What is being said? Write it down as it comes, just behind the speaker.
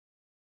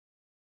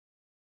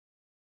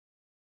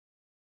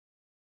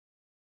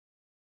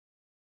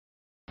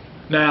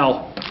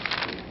Now,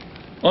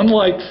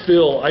 unlike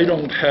Phil, I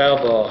don't have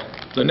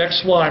the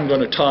next fly I'm going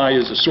to tie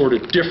is a sort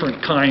of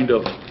different kind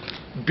of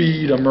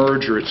bead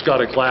emerger. It's got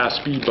a glass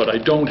bead, but I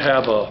don't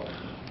have a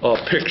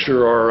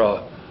picture or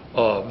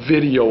a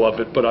video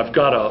of it, but I've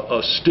got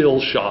a still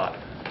shot.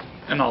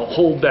 And I'll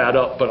hold that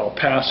up, but I'll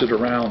pass it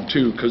around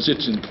too, because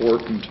it's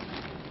important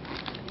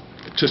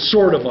to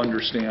sort of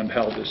understand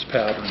how this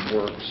pattern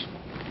works.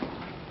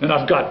 And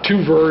I've got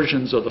two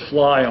versions of the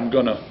fly.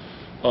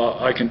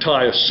 I can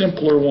tie a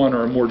simpler one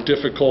or a more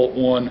difficult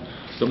one.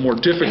 The more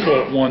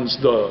difficult one's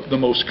the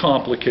most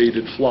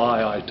complicated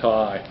fly I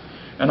tie.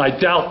 And I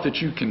doubt that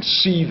you can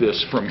see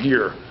this from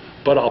here,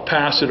 but I'll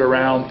pass it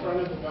around. In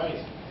front of the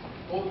vise.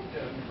 Hold it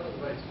down in front of the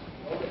vise.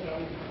 Hold it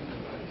down in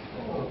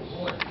front of the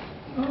vise.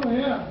 Oh,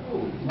 yeah.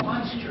 Oh,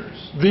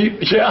 monsters.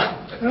 Yeah.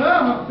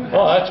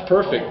 Oh, that's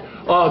perfect.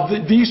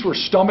 These were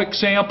stomach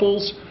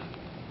samples.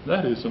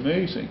 That is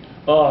amazing.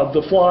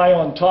 The fly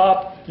on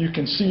top, you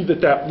can see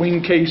that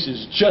wing case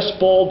is just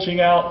bulging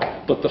out,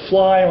 but the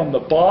fly on the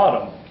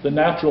bottom, the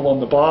natural on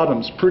the bottom,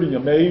 is pretty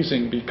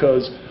amazing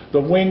because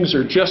the wings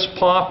are just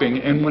popping,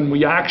 and when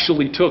we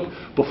actually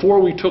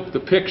before we took the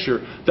picture,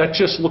 that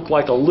just looked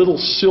like a little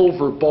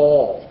silver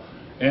ball.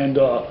 And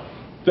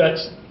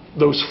that's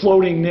those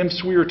floating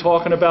nymphs we were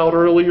talking about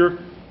earlier.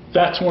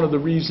 That's one of the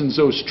reasons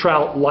those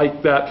trout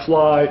like that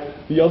fly.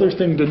 The other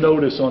thing to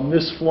notice on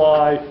this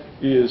fly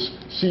is,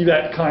 see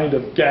that kind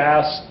of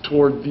gas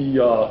toward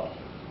the,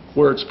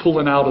 where it's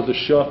pulling out of the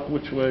shuck?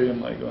 Which way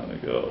am I going to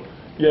go?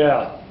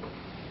 Yeah,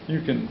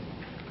 you can,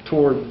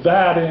 toward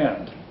that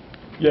end.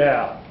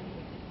 Yeah.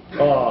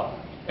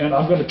 And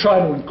I'm going to try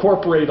to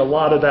incorporate a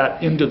lot of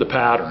that into the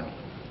pattern.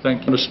 I'm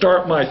going to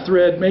start my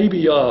thread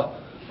maybe hook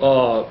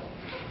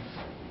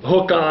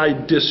eye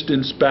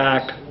distance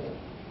back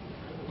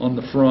on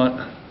the front.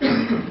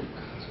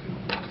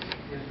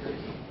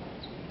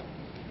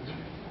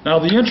 Now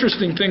the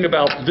interesting thing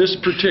about this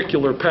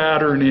particular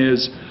pattern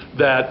is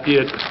that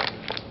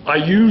I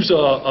use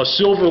a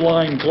silver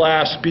lined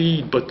glass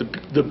bead, but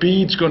the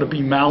bead's going to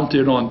be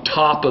mounted on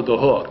top of the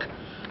hook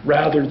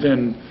rather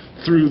than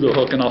through the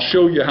hook, and I'll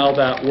show you how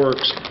that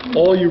works.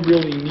 All you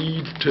really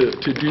need to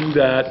do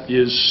that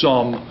is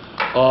some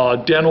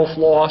dental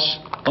floss,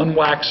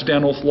 unwaxed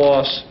dental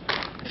floss.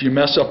 If you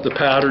mess up the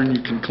pattern,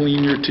 you can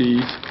clean your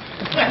teeth.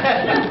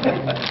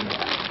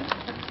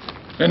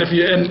 And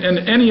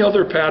any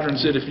other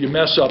patterns that if you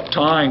mess up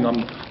tying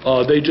them,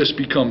 they just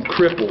become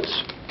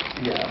cripples.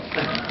 Yeah.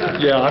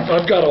 Yeah,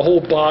 I've got a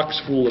whole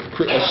box full of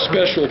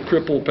special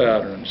cripple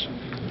patterns.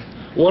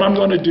 What I'm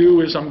going to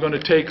do is I'm going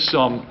to take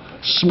some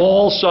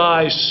small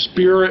size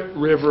Spirit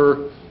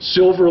River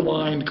silver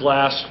lined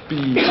glass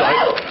beads.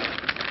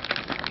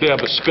 They have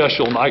a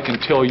special, and I can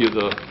tell you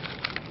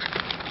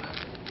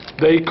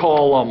they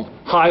call them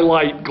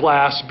highlight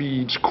glass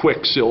beads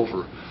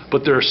Quicksilver,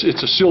 but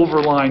it's a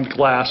silver lined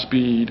glass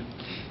bead.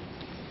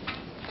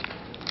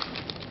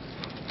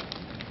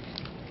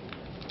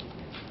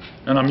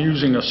 And I'm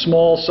using a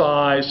small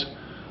size.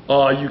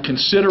 You can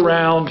sit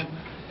around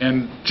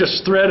and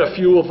just thread a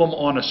few of them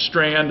on a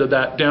strand of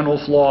that dental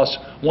floss,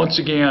 once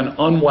again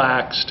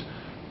unwaxed.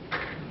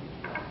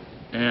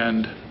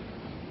 And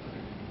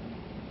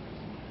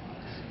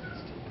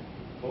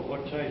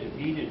what size of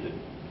bead is it?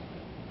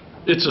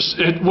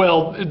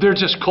 Well, they're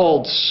just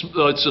called,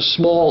 it's a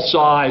small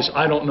size.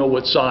 I don't know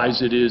what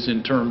size it is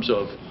in terms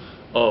of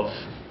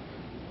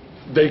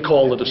they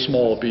call it a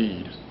small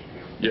bead.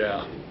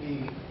 Yeah.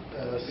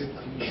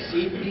 The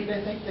seed bead,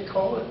 I think they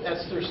call it.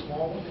 That's their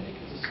small one, I think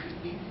it's a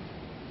seed bead.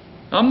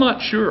 I'm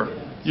not sure.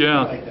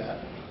 Yeah. Like that.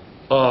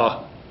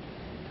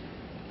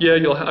 Yeah,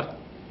 you'll have,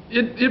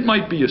 it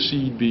might be a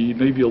seed bead,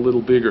 maybe a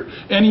little bigger.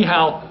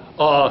 Anyhow,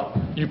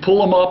 you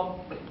pull them up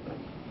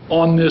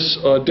on this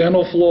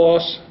dental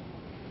floss,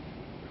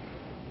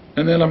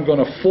 and then I'm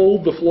going to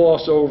fold the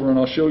floss over, and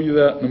I'll show you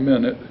that in a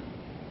minute,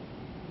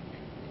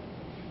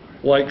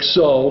 like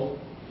so.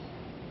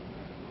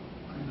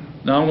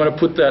 Now I'm going to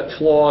put that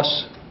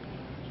floss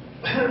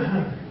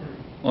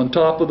on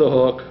top of the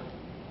hook.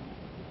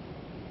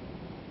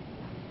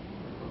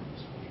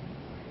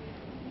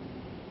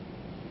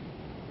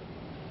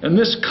 And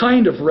this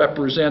kind of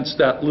represents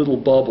that little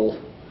bubble.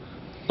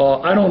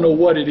 I don't know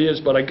what it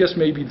is, but I guess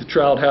maybe the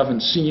trout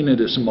haven't seen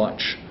it as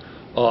much.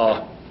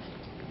 I've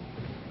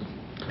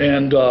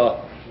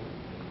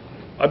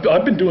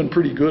been doing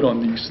pretty good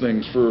on these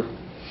things for,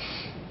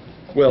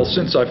 well,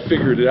 since I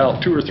figured it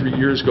out 2 or 3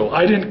 years ago.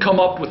 I didn't come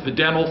up with the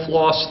dental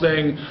floss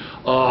thing.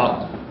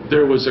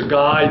 There was a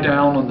guy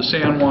down on the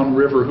San Juan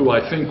River who I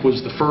think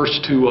was the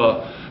first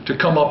to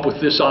come up with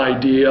this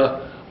idea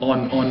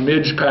on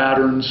midge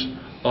patterns.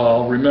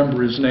 I'll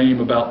remember his name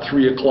about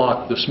 3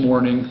 o'clock this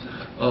morning,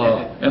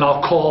 and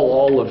I'll call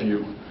all of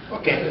you.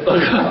 Okay. All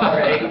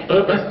right.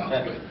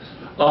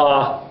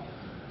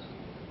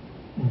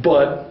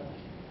 But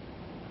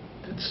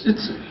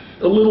it's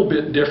a little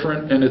bit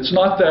different, and it's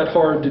not that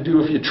hard to do.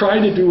 If you try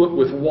to do it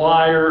with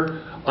wire,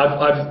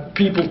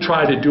 people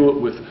try to do it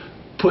with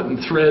putting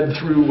thread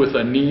through with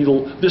a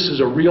needle. This is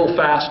a real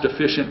fast,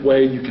 efficient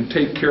way. You can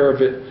take care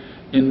of it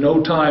in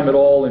no time at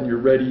all, and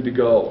you're ready to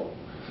go.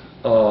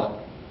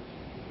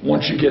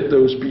 Once you get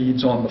those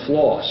beads on the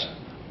floss.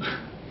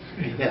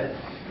 Yeah.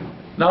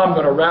 Now I'm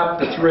going to wrap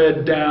the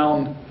thread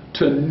down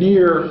to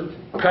near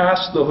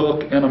past the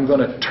hook, and I'm going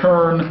to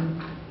turn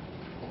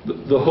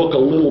the hook a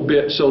little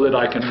bit so that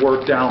I can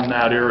work down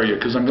that area,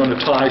 because I'm going to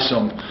tie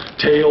some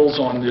tails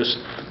on this,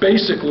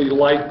 basically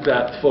like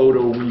that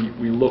photo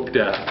we looked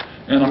at.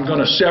 And I'm going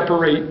to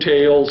separate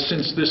tails.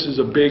 Since this is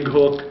a big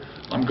hook,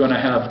 I'm going to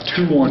have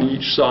 2 on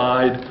each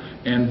side,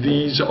 and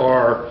these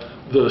are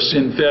the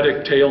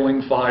synthetic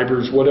tailing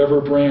fibers,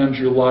 whatever brand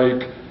you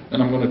like,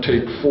 and I'm going to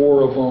take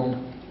 4 of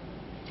them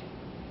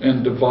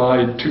and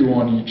divide 2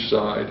 on each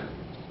side.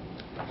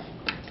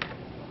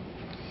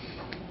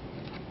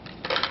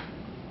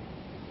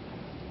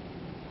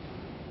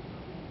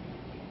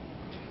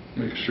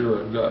 Make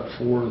sure I've got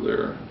 4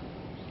 there.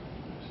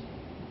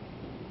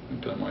 I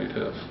think I might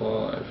have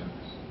 5.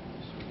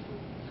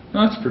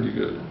 That's pretty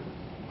good.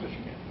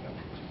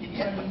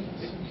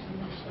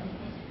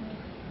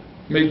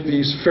 Make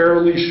these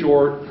fairly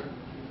short.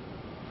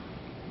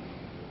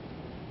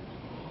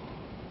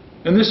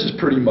 And this is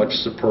pretty much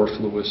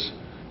superfluous.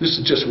 This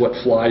is just what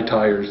fly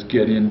tyers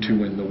get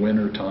into in the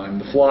winter time.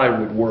 The fly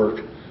would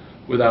work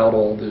without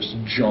all this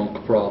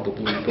junk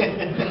probably.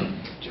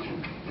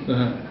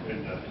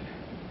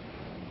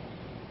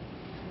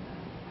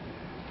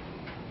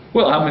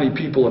 Well, how many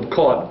people have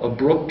caught a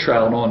brook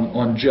trout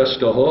on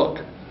just a hook?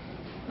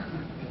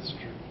 That's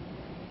true.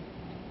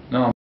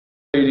 Now I'm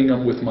separating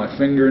them with my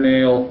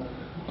fingernail.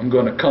 I'm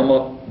going to come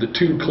up, the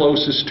 2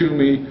 closest to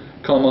me,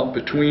 come up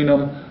between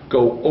them,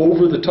 go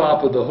over the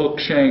top of the hook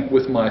shank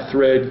with my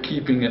thread,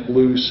 keeping it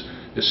loose.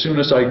 As soon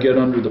as I get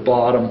under the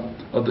bottom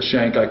of the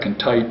shank, I can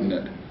tighten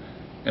it.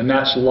 And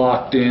that's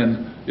locked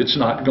in. It's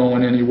not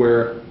going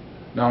anywhere.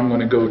 Now I'm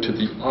going to go to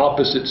the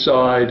opposite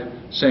side.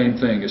 Same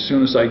thing. As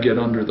soon as I get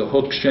under the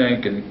hook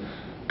shank and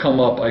come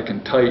up, I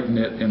can tighten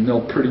it, and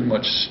they'll pretty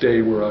much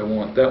stay where I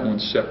want. That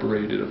one's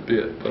separated a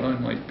bit, but I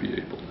might be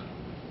able to.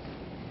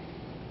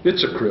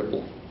 It's a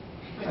cripple.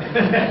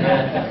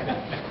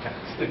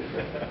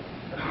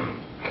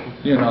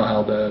 You know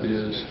how that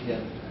is.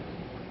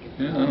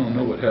 Yeah, I don't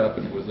know what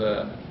happened with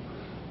that.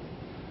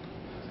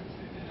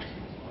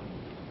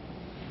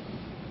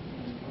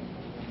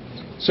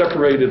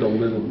 Separated a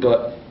little,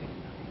 but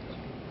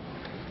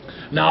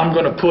now I'm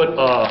going to put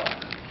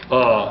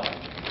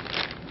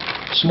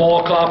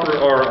small copper,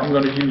 or I'm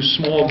going to use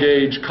small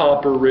gauge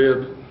copper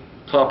rib,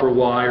 copper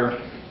wire,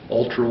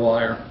 ultra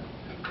wire.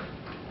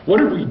 What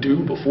did we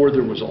do before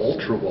there was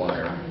ultra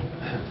wire?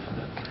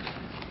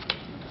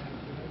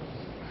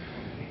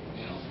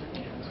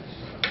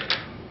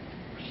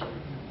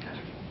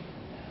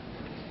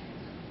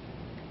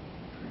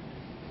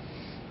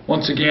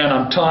 Once again,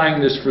 I'm tying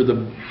this for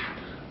the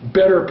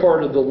better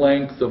part of the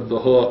length of the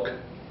hook,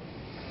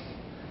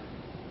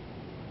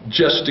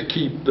 just to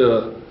keep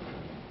the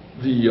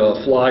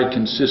fly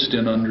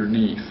consistent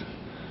underneath.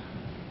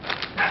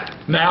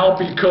 Now,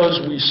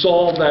 because we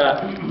saw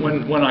that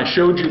when I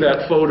showed you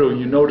that photo,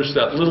 you noticed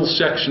that little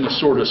section of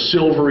sort of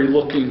silvery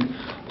looking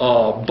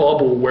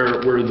bubble where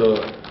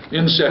the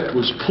insect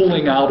was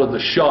pulling out of the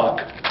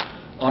shuck.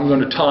 I'm going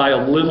to tie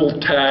a little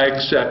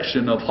tag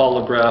section of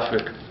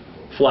holographic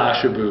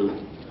Flashabou.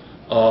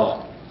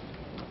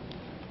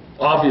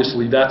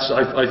 Obviously,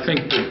 I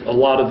think that a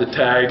lot of the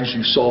tags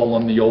you saw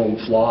on the old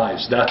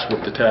flies, that's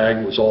what the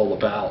tag was all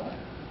about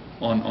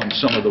on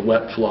some of the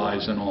wet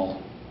flies and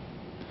all.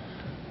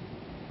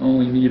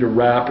 Only need a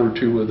wrap or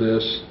 2 of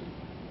this.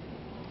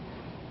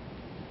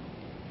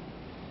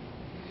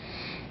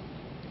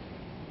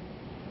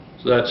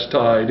 So that's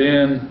tied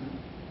in.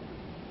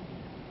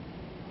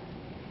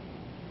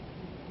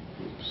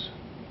 Oops.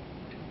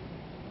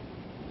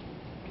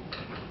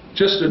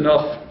 Just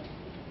enough.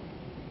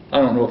 I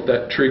don't know if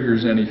that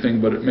triggers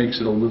anything, but it makes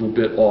it a little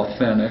bit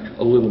authentic,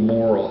 a little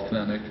more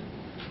authentic.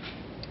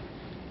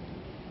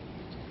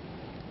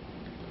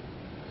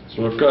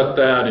 So I've got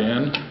that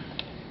in.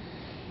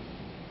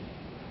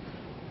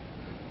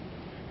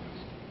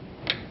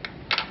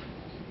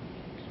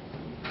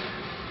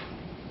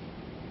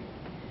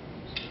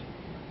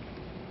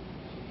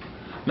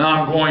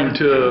 Now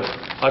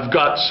I've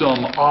got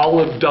some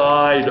olive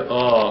dyed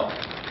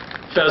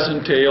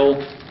pheasant tail,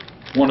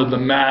 one of the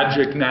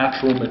magic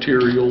natural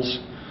materials.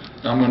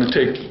 I'm going to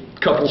take a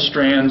couple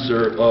strands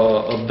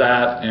of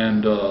that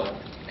and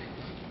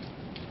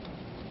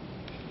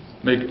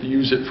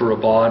use it for a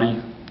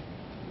body.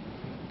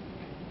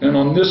 And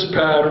on this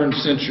pattern,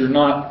 since you're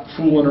not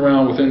fooling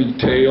around with any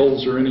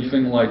tails or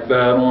anything like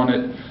that on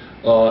it,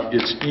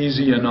 it's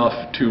easy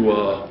enough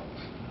to,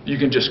 you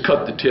can just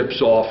cut the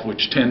tips off,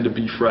 which tend to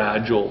be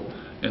fragile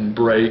and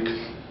break,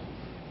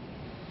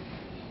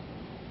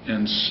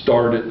 and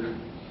start it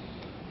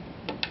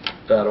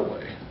that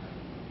away.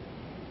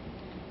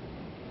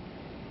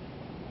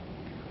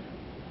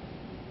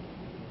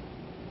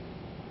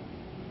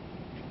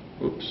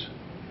 Oops.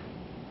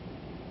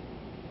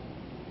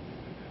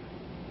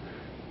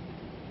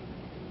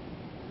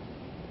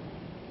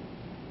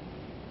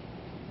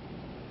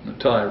 I'm going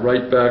to tie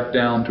right back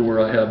down to where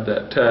I have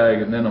that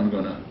tag, and then I'm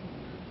going to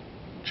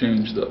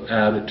change the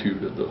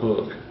attitude of the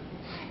hook.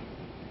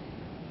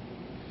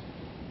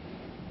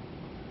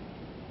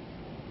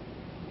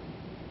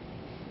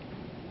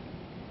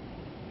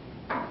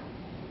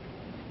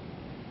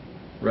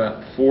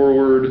 Wrap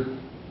forward,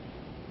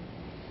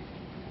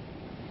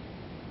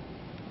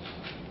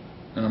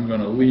 and I'm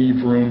going to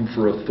leave room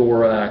for a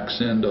thorax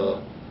and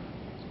a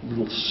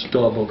little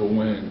stub of a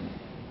wing.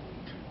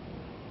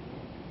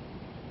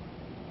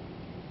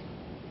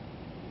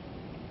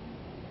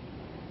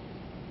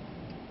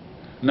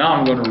 Now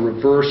I'm going to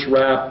reverse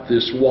wrap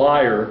this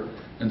wire,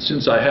 and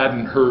since I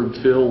hadn't heard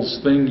Phil's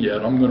thing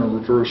yet, I'm going to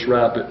reverse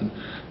wrap it and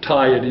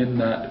tie it in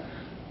that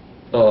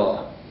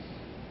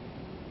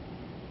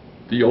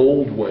the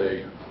old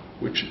way,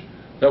 which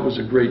that was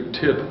a great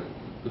tip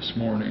this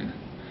morning.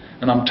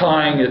 And I'm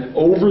tying it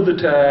over the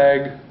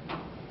tag,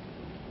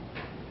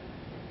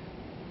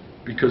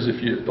 because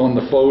if you on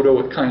the photo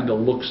it kind of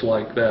looks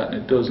like that,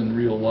 and it does in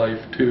real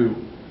life too.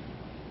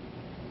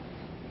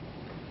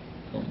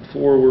 Come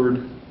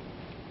forward.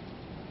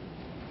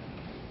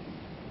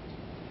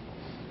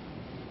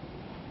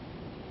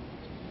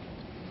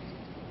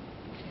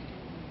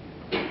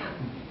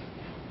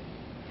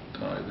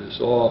 Tie this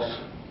off.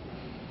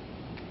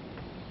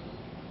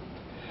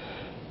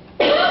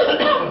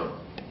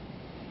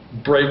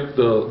 Break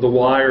the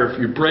wire. If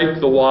you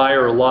break the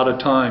wire, a lot of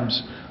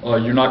times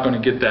you're not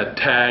going to get that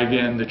tag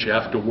in that you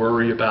have to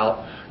worry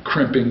about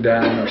crimping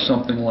down or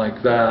something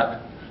like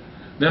that.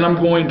 Then I'm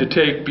going to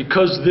take,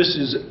 because this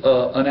is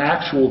an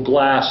actual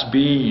glass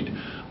bead,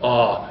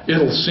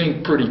 it'll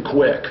sink pretty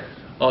quick.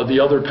 The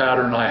other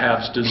pattern I have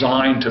is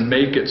designed to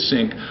make it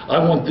sink. I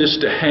want this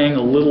to hang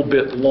a little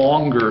bit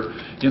longer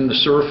in the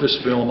surface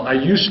film. I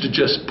used to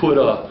just put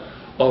a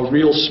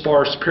real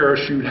sparse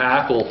parachute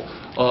hackle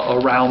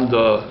around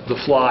the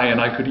fly,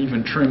 and I could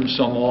even trim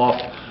some off,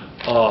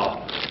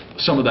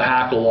 some of the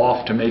hackle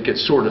off to make it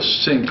sort of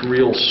sink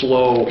real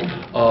slow.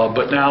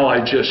 But now I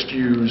just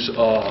use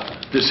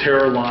this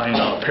hairline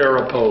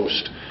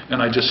parapost,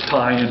 and I just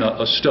tie in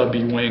a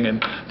stubby wing, and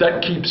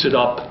that keeps it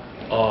up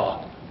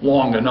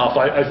long enough.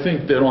 I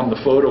think that on the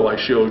photo I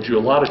showed you,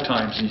 a lot of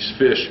times these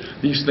fish,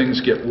 these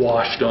things get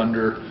washed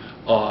under,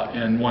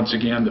 and once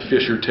again the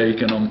fish are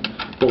taking them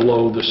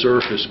below the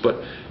surface.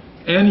 But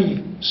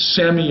any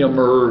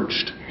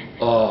semi-emerged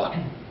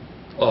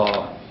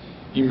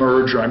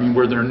emerger, I mean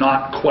where they're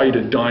not quite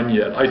done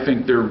yet, I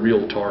think they're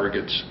real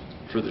targets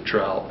for the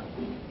trout.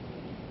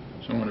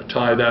 So I'm going to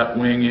tie that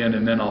wing in,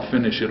 and then I'll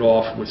finish it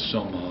off with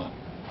some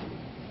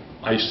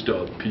ice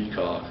stub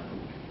peacock.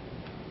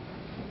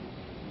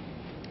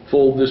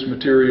 Fold this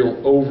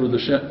material over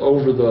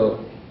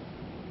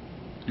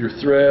your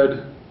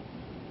thread.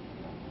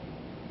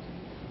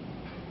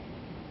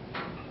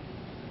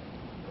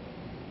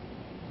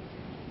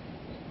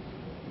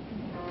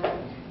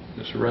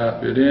 Just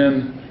wrap it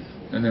in,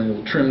 and then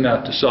we'll trim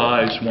that to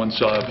size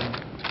once I've...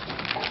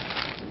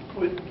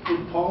 Would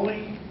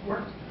poly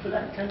work for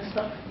that kind of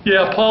stuff?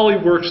 Yeah, poly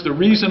works. The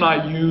reason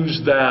I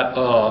use that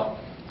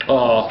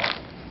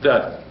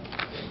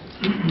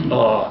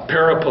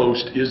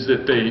parapost is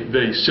that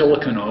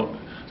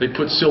they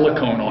put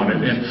silicone on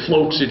it and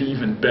floats it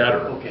even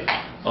better. Okay.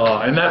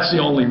 And that's the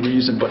only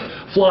reason. But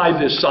fly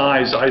this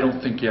size, I don't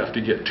think you have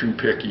to get too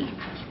picky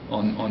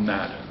on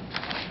that.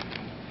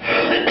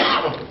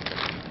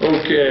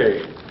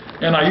 Okay,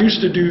 and I used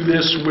to do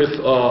this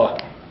with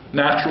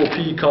natural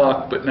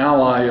peacock, but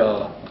now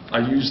I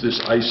use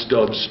this ice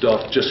stub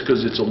stuff just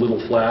because it's a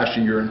little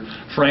flashier, and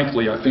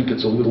frankly I think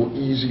it's a little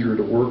easier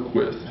to work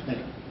with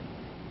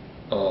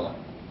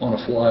on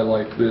a fly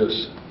like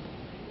this.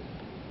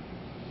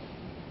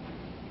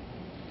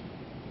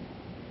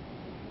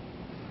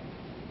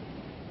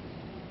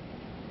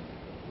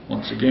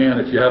 Once again,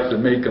 if you have to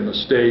make a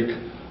mistake,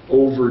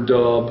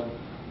 overdub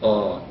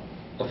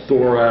a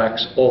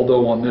thorax,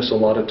 although on this a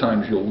lot of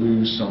times you'll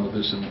lose some of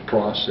this in the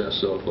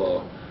process of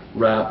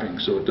wrapping,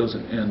 so it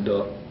doesn't end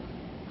up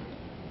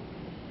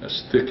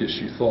as thick as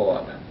you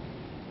thought.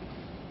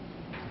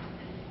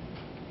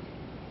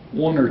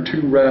 One or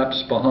two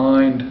wraps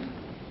behind.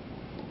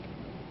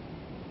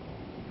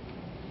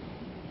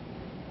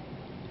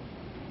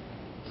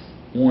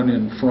 One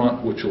in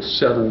front, which will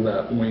settle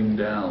that wing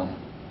down.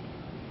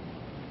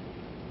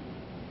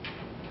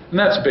 And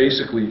that's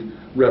basically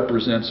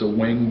represents a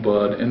wing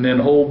bud, and then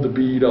hold the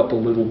bead up a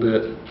little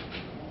bit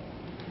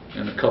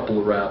and a couple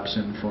of wraps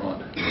in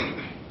front.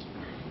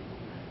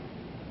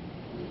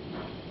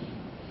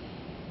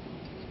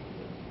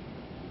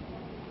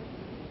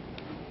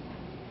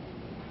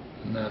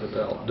 And that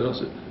about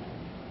does it.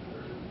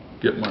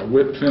 Get my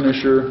whip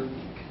finisher.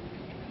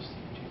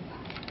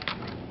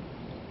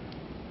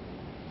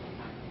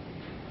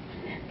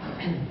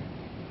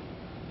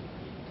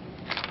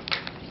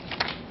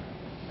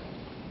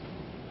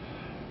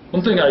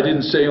 One thing I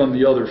didn't say on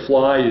the other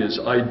fly is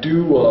I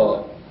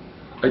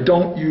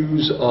don't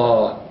use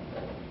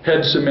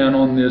head cement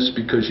on this,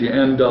 because you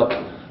end up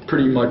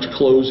pretty much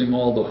closing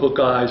all the hook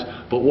eyes.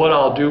 But what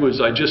I'll do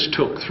is I just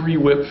took 3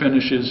 whip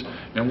finishes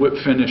and whip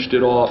finished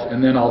it off,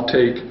 and then I'll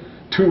take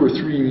 2 or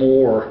 3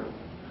 more,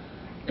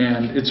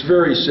 and it's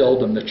very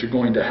seldom that you're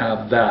going to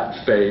have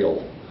that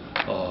fail.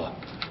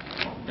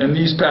 And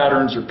these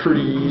patterns are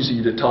pretty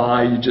easy to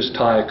tie. You just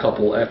tie a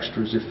couple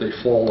extras if they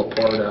fall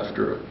apart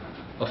after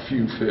a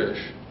few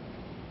fish.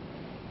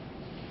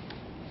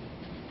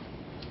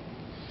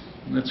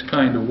 And that's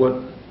kind of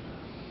what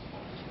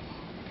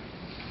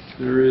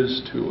there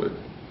is to it.